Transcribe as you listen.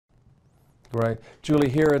Right. Julie,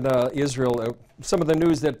 here in Israel, some of the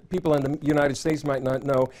news that people in the United States might not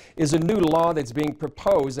know is a new law that's being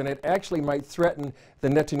proposed, and it actually might threaten the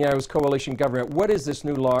Netanyahu's coalition government. What is this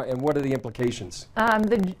new law, and what are the implications?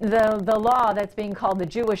 The law that's being called the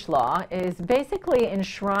Jewish law is basically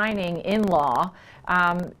enshrining in law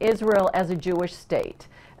Israel as a Jewish state.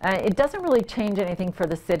 It doesn't really change anything for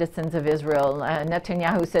the citizens of Israel.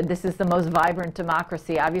 Netanyahu said this is the most vibrant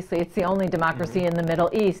democracy. Obviously, it's the only democracy in the Middle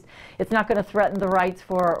East. It's not going to threaten the rights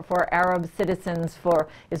for Arab citizens, for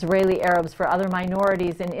Israeli Arabs, for other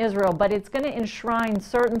minorities in Israel, but it's going to enshrine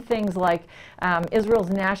certain things like Israel's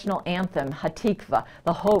national anthem, Hatikva,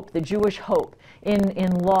 the hope, the Jewish hope, in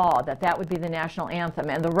law, that would be the national anthem,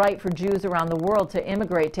 and the right for Jews around the world to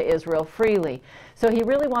immigrate to Israel freely. So he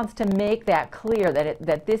really wants to make that clear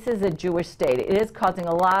that this is a Jewish state. It is causing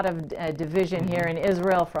a lot of division here in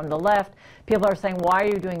Israel from the left. People are saying, why are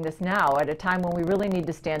you doing this now at a time when we really need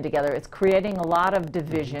to stand together? It's creating a lot of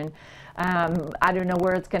division. I don't know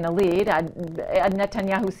where it's going to lead.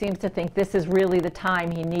 Netanyahu seems to think this is really the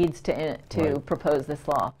time he needs to propose this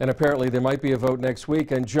law. And apparently there might be a vote next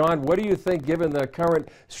week. And John, what do you think, given the current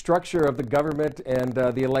structure of the government and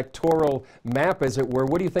the electoral map, as it were,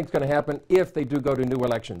 what do you think is going to happen if they do go to new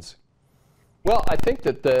elections? Well, I think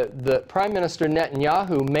that the Prime Minister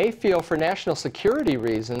Netanyahu may feel for national security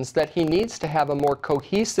reasons that he needs to have a more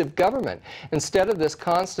cohesive government. Instead of this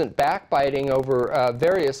constant backbiting over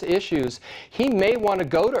various issues, he may want to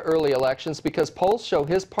go to early elections because polls show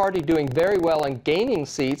his party doing very well and gaining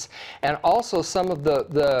seats, and also some of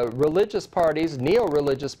the religious parties,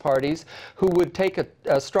 neo-religious parties, who would take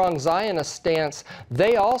a strong Zionist stance,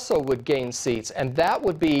 they also would gain seats. And that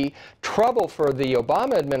would be trouble for the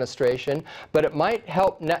Obama administration, but it might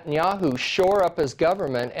help Netanyahu shore up his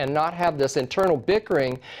government and not have this internal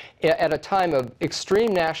bickering at a time of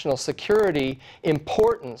extreme national security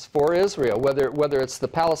importance for Israel, whether it's the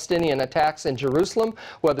Palestinian attacks in Jerusalem,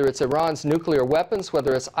 whether it's Iran's nuclear weapons,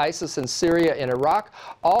 whether it's ISIS in Syria and Iraq.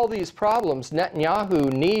 All these problems,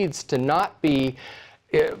 Netanyahu needs to not be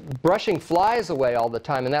brushing flies away all the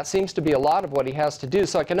time, and that seems to be a lot of what he has to do.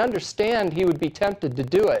 So I can understand he would be tempted to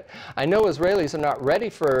do it. I know Israelis are not ready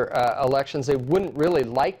for elections. They wouldn't really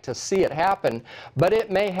like to see it happen, but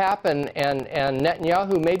it may happen, and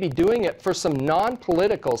Netanyahu may be doing it for some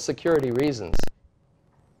non-political security reasons.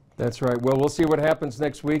 That's right. Well, we'll see what happens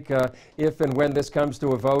next week if and when this comes to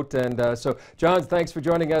a vote. And so, John, thanks for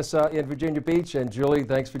joining us in Virginia Beach, and Julie,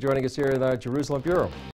 thanks for joining us here in the Jerusalem Bureau.